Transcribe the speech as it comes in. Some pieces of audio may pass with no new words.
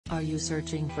Are you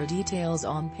searching for details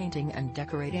on painting and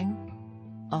decorating?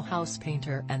 A house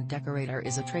painter and decorator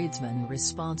is a tradesman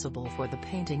responsible for the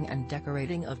painting and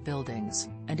decorating of buildings,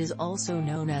 and is also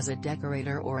known as a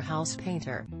decorator or house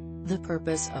painter. The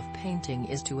purpose of painting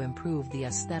is to improve the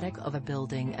aesthetic of a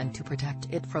building and to protect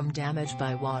it from damage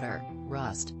by water,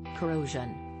 rust,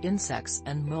 corrosion, insects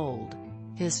and mold.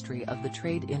 History of the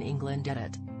trade in England.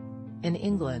 Edit. In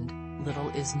England, little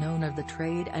is known of the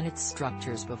trade and its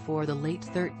structures before the late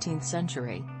 13th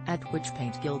century, at which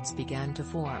paint guilds began to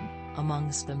form,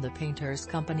 amongst them the Painters'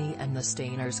 Company and the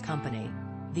Stainers' Company.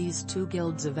 These two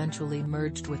guilds eventually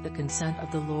merged with the consent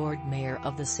of the Lord Mayor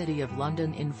of the City of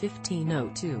London in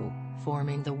 1502,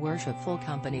 forming the Worshipful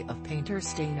Company of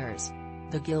Painters-Stainers.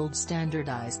 The guild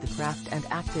standardized the craft and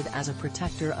acted as a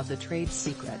protector of the trade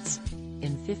secrets.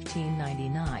 In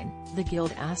 1599, the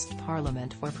guild asked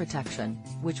Parliament for protection,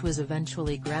 which was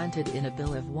eventually granted in a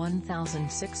Bill of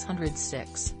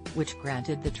 1606, which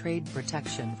granted the trade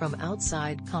protection from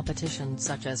outside competition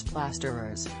such as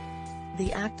plasterers.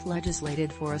 The Act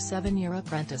legislated for a 7-year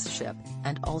apprenticeship,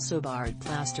 and also barred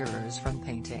plasterers from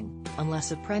painting,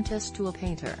 unless apprenticed to a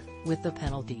painter, with the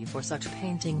penalty for such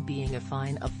painting being a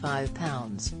fine of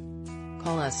 £5.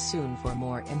 Call us soon for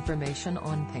more information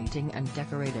on painting and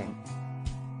decorating.